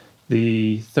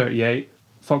the 38,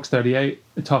 Fox 38,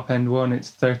 the top-end one.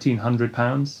 It's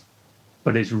 £1,300,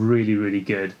 but it's really, really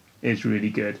good. It's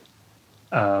really good.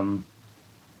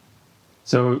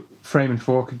 So frame and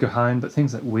fork could go high-end, but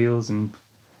things like wheels and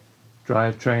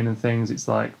drivetrain and things, it's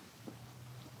like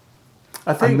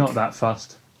I'm not that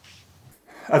fussed.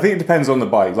 I think it depends on the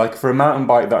bike. Like for a mountain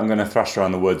bike that I'm going to thrash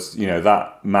around the woods,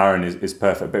 that Marin is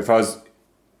perfect. But if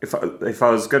I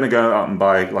was going to go out and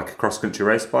buy like a cross-country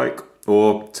race bike,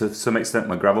 or to some extent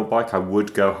my gravel bike, I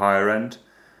would go higher end.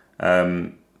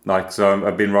 Like, so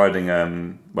I've been riding,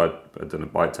 well, I've done a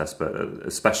bike test, but a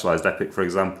Specialized Epic, for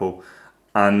example.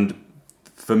 And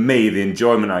for me, the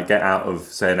enjoyment I get out of,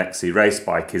 say, an XC race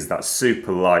bike is that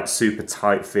super light, super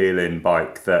tight feeling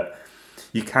bike that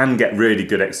you can get really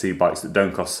good XC bikes that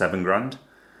don't cost $7,000.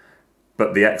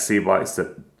 But the XC bikes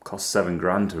that cost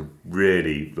 $7,000 are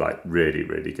really, really,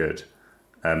 really good.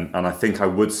 And I think I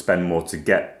would spend more to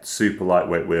get super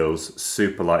lightweight wheels,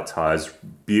 super light tyres,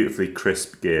 beautifully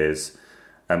crisp gears,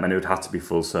 and it would have to be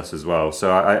full sus as well.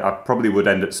 So I probably would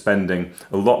end up spending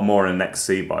a lot more on an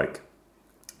XC bike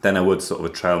than I would sort of a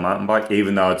trail mountain bike,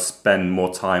 even though I'd spend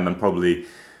more time and probably,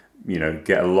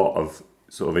 get a lot of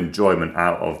sort of enjoyment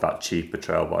out of that cheaper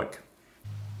trail bike.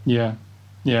 Yeah,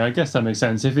 I guess that makes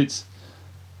sense. If it's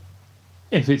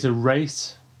a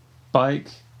race bike,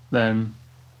 then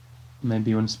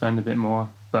maybe you want to spend a bit more.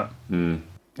 But And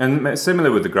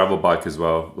similar with the gravel bike as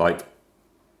well. Like,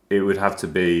 it would have to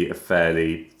be a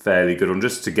fairly good one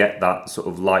just to get that sort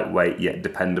of lightweight yet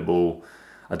dependable.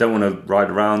 I don't want to ride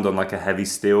around on like a heavy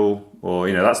steel, or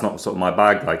that's not sort of my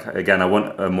bag. Like, again, I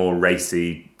want a more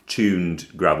racy, tuned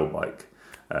gravel bike,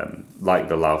 like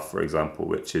the Lauf, for example,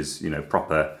 which is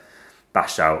proper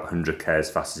bash out 100k as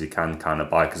fast as you can kind of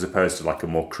bike, as opposed to like a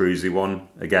more cruisy one.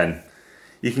 Again,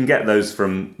 you can get those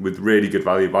with really good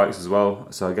value bikes as well.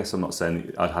 So I guess I'm not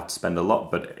saying I'd have to spend a lot,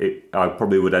 but I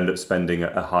probably would end up spending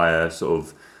a higher sort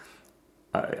of,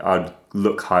 I'd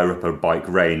look higher up a bike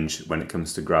range when it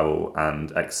comes to gravel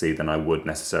and XC than I would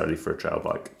necessarily for a trail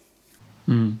bike.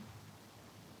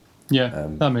 Yeah,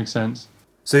 that makes sense.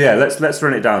 So yeah, let's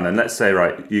run it down then. Let's say,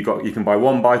 right, you can buy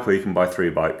one bike or you can buy 3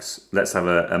 bikes. Let's have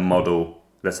a model.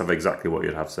 Let's have exactly what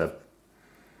you'd have, Seb.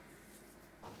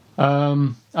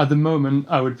 At the moment,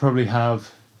 I would probably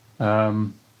have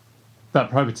that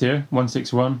Privateer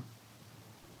 161.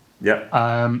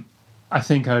 Yeah. I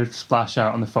think I would splash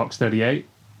out on the Fox 38.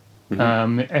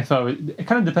 Mm-hmm. It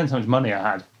kind of depends how much money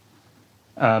I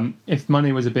had. If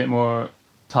money was a bit more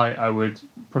tight, I would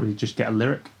probably just get a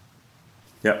Lyric.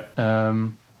 Yeah.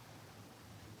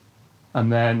 And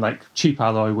then like cheap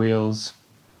alloy wheels,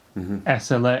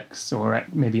 SLX or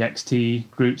maybe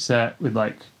XT group set with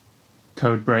like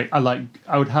Code brake. I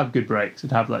would have good brakes.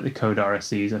 I'd have like the Code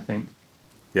RSCs, I think.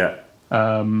 Yeah.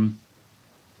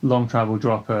 Long travel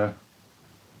dropper.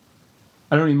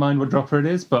 I don't really mind what dropper it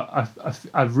is, but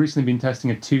I've recently been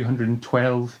testing a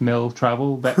 212mm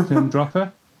travel Vectum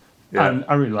dropper, and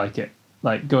I really like it.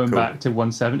 Like going back to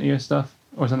 170 or stuff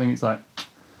or something, it's like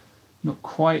not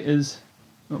quite as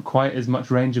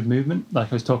much range of movement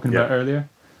like I was talking about earlier.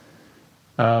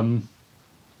 That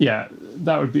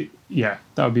would be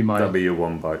my. That'd be your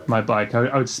one bike. My bike.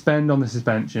 I would spend on the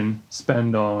suspension,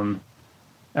 spend on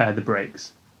the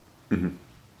brakes. Mm-hmm.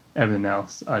 Everything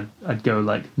else, I'd go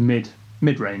like mid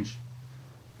range.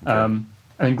 Okay. And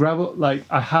then gravel, like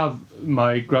I have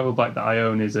my gravel bike that I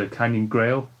own is a Canyon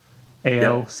Grail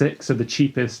AL6, so the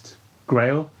cheapest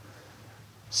Grail.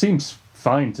 Seems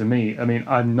fine to me. I mean,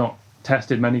 I've not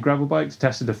tested many gravel bikes.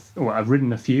 I've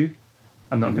ridden a few.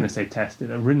 I'm not going to say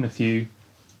tested. I've ridden a few.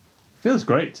 Feels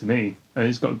great to me. And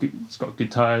it's got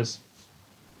good tires.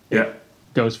 It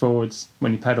goes forwards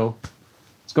when you pedal.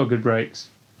 It's got good brakes.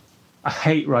 I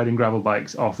hate riding gravel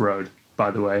bikes off road,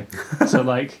 by the way. So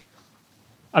like,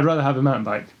 I'd rather have a mountain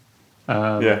bike.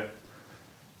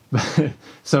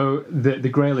 So the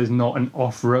Grail is not an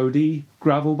off-roady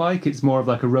gravel bike. It's more of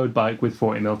like a road bike with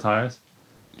 40mm tires.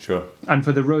 Sure. And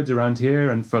for the roads around here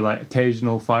and for like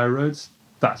occasional fire roads,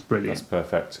 that's brilliant. That's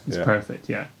perfect. It's perfect,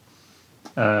 yeah.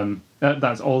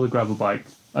 That's all the gravel bike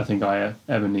I think I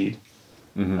ever need.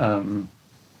 Mm-hmm.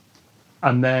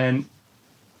 And then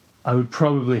I would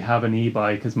probably have an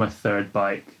e-bike as my third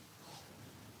bike.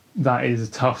 That is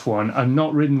a tough one. I've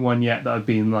not ridden one yet that I've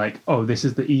been like, oh, this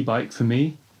is the e-bike for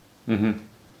me. Mm-hmm.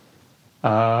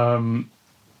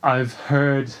 I've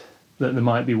heard that there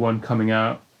might be one coming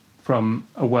out from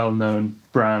a well-known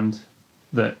brand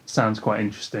that sounds quite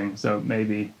interesting. So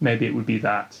maybe it would be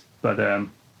that, but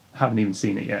haven't even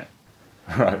seen it yet.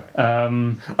 Right.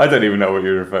 I don't even know what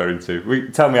you're referring to.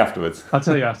 Tell me afterwards. I'll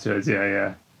tell you afterwards.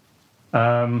 Yeah.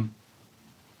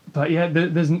 But yeah,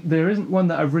 there isn't one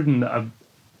that I've ridden that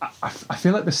I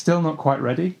feel like they're still not quite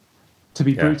ready, to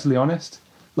be brutally honest.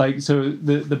 Like, so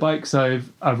the bikes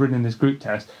I've ridden in this group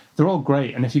test, they're all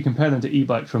great, and if you compare them to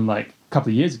e-bikes from like a couple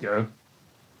of years ago,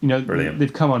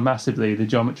 they've come on massively. The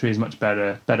geometry is much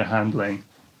better handling,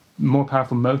 more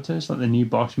powerful motors, like the new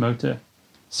Bosch motor,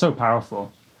 so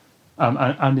powerful,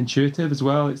 and intuitive as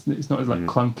well. It's not as like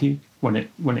clunky when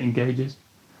it engages.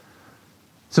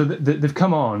 So they've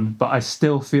come on, but I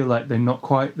still feel like they're not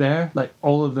quite there. Like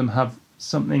all of them have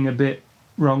something a bit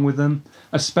wrong with them,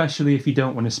 especially if you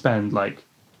don't want to spend like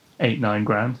 8-9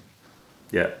 grand.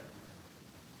 Yeah.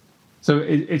 So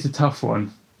it's a tough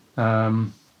one. I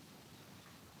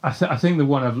think the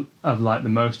one I've liked the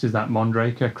most is that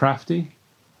Mondraker Crafty,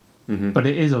 but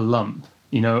it is a lump.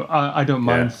 You know, I don't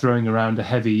mind throwing around a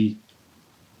heavy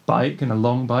bike and a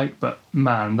long bike, but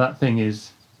man, that thing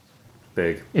is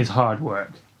big. Is hard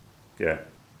work. Yeah.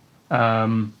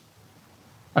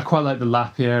 I quite like the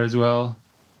Lapierre as well,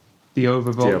 the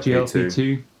Overvolt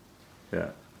GLP2. Yeah.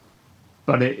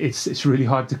 But it's really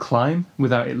hard to climb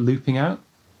without it looping out.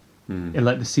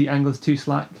 Like the seat angle is too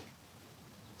slack.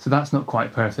 So that's not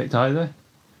quite perfect either.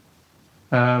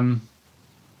 I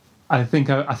think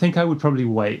I would probably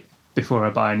wait before I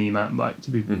buy an e-mountain bike,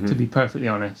 to be perfectly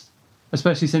honest.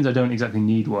 Especially since I don't exactly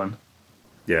need one.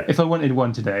 Yeah. If I wanted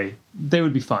one today, they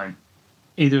would be fine.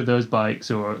 Either of those bikes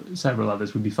or several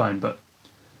others would be fine, but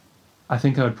I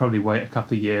think I would probably wait a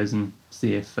couple of years and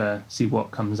see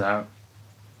what comes out.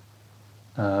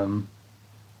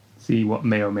 See what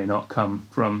may or may not come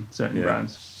from certain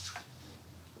brands.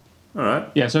 All right.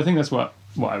 Yeah, so I think that's what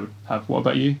I would have. What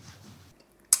about you?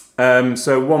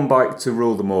 So one bike to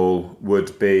rule them all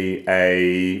would be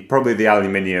probably the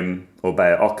aluminium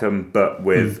Orbea Occam, but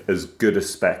with as good a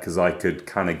spec as I could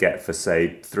kind of get for,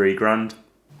 say, $3,000.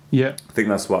 Yeah. I think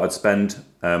that's what I'd spend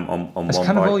on one bike. That's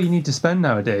kind of all you need to spend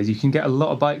nowadays. You can get a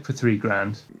lot of bike for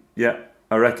 $3,000. Yeah,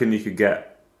 I reckon you could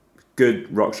get good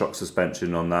RockShox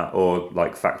suspension on that, or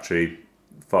like factory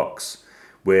Fox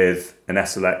with an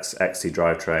SLX XC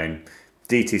drivetrain,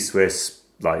 DT Swiss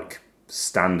like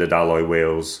standard alloy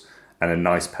wheels, and a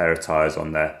nice pair of tyres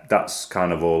on there. That's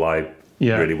kind of all I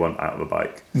really want out of a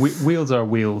bike. Wheels are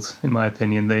wheels, in my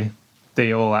opinion.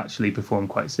 They all actually perform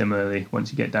quite similarly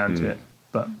once you get down to it.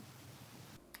 But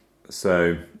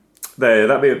so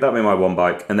that'd be my one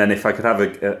bike. And then if I could have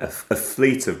a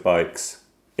fleet of bikes,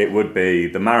 it would be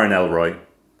the Marin Elroy,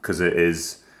 because it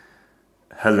is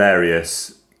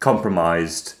hilarious,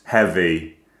 compromised,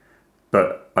 heavy,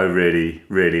 but I really,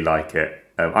 really like it.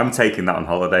 I'm taking that on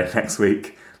holiday next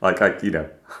week.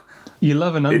 You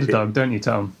love an underdog, don't you,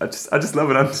 Tom? I just love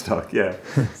an underdog, yeah.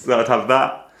 So I'd have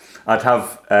that. I'd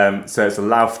have, so it's a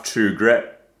Lauf True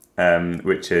Grip,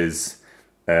 which is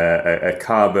a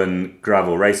carbon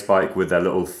gravel race bike with their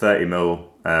little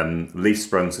 30mm leaf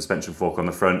sprung suspension fork on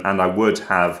the front. And I would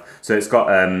have, so it's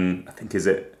got, I think,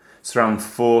 Surround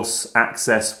Force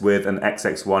access with an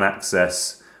XX1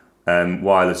 access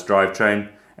wireless drivetrain,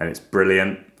 and it's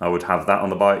brilliant. I would have that on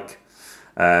the bike.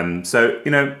 So,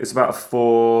 it's about a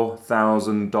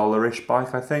 $4,000-ish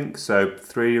bike, I think. So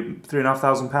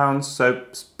 £3,500. So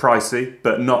it's pricey,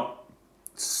 but not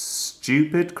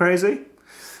stupid crazy.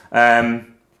 I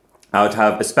would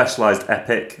have a Specialized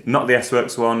Epic, not the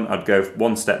S-Works one. I'd go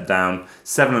one step down,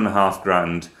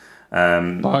 $7,500.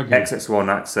 XX1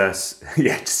 access.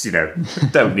 Yeah, just,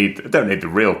 don't need the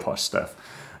real posh stuff.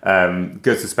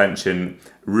 Good suspension,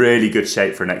 really good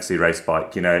shape for an XC race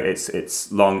bike.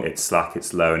 It's long, it's slack,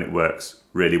 it's low, and it works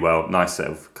really well. Nice set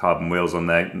of carbon wheels on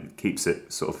there, and keeps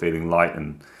it sort of feeling light,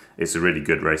 and it's a really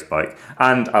good race bike.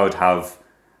 And I'll go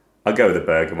with the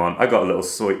Bergamont. I got a little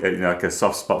like a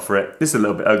soft spot for it. It's a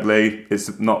little bit ugly.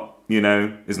 It's not,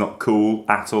 it's not cool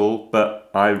at all, but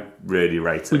I really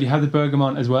rate it. Would you have the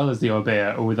Bergamont as well as the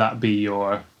Orbea, or would that be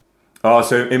your? Oh,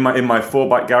 so in my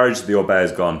 4-bike garage, the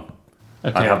Orbea's gone.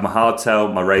 Okay. I have my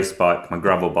hardtail, my race bike, my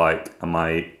gravel bike, and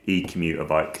my e-commuter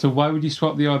bike. So why would you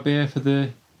swap the Orbea for the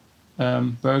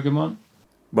Bergamont?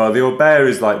 Well, the Orbea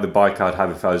is like the bike I'd have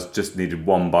if I just needed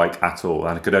one bike at all,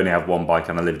 and I could only have one bike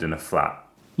and I lived in a flat.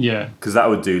 Yeah. Because that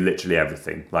would do literally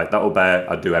everything. Like that Orbea,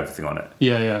 I'd do everything on it.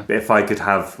 Yeah. But if I could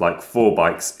have like 4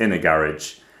 bikes in a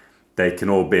garage, they can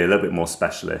all be a little bit more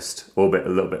specialist, a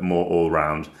little bit more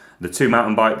all-round. The 2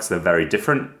 mountain bikes, they're very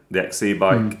different. The XC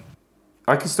bike...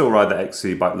 I can still ride the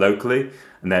XC bike locally,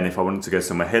 and then if I wanted to go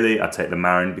somewhere hilly, I'd take the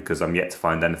Marin, because I'm yet to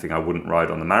find anything I wouldn't ride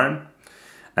on the Marin.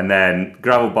 And then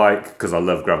gravel bike, because I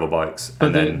love gravel bikes.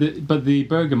 But the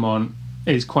Bergamont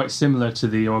is quite similar to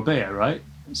the Orbea, right?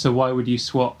 So why would you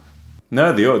swap?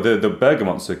 No, the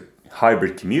Bergamont's a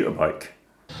hybrid commuter bike.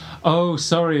 Oh,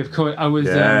 sorry, of course. I was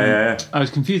I was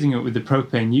confusing it with the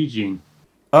Propane Eugene.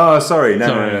 Oh, sorry,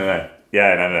 no.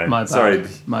 Yeah, no. My bad. Sorry,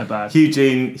 my bad.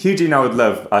 Eugene, I would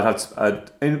love.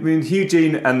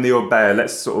 Eugene and the Orbea.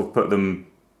 Let's sort of put them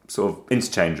sort of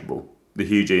interchangeable. The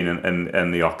Eugene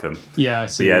and the Occam. Yeah, I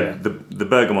see. The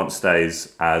Bergamont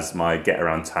stays as my get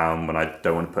around town when I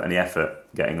don't want to put any effort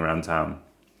getting around town.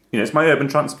 It's my urban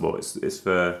transport. It's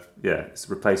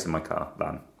replacing my car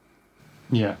van.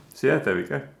 Yeah. So there we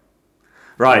go.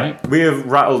 Right, we have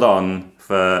rattled on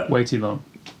for way too long.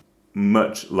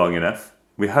 Much long enough.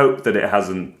 We hope that it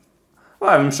hasn't.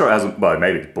 Well, I'm sure it hasn't. Well,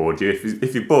 maybe it's bored you.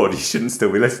 If you're bored, you shouldn't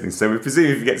still be listening. So we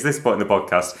presume if you get to this point in the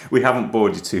podcast, we haven't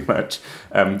bored you too much.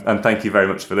 And thank you very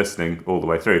much for listening all the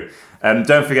way through.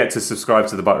 Don't forget to subscribe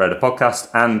to the Bike Radar podcast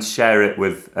and share it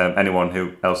with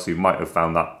anyone else who might have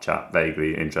found that chat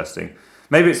vaguely interesting.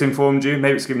 Maybe it's informed you.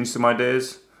 Maybe it's given you some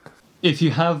ideas. If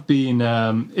you've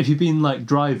been like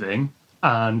driving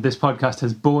and this podcast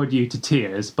has bored you to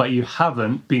tears, but you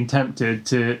haven't been tempted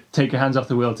to take your hands off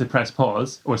the wheel to press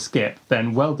pause or skip,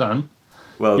 then well done.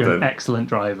 You're an excellent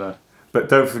driver. But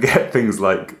don't forget things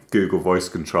like Google Voice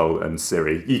Control and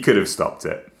Siri. You could have stopped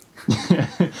it.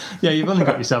 Yeah, you've only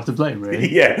got yourself to blame,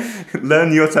 really. Yeah,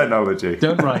 learn your technology.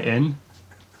 Don't write in.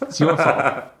 It's your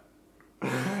fault.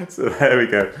 So there we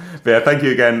go. But yeah, thank you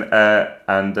again.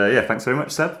 And thanks very much,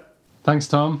 Seb. Thanks,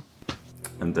 Tom.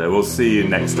 And we'll see you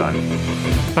next time.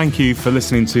 Thank you for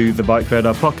listening to the Bike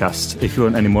Radar podcast. If you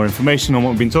want any more information on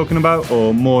what we've been talking about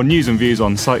or more news and views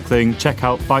on cycling, check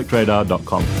out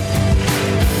bikeradar.com.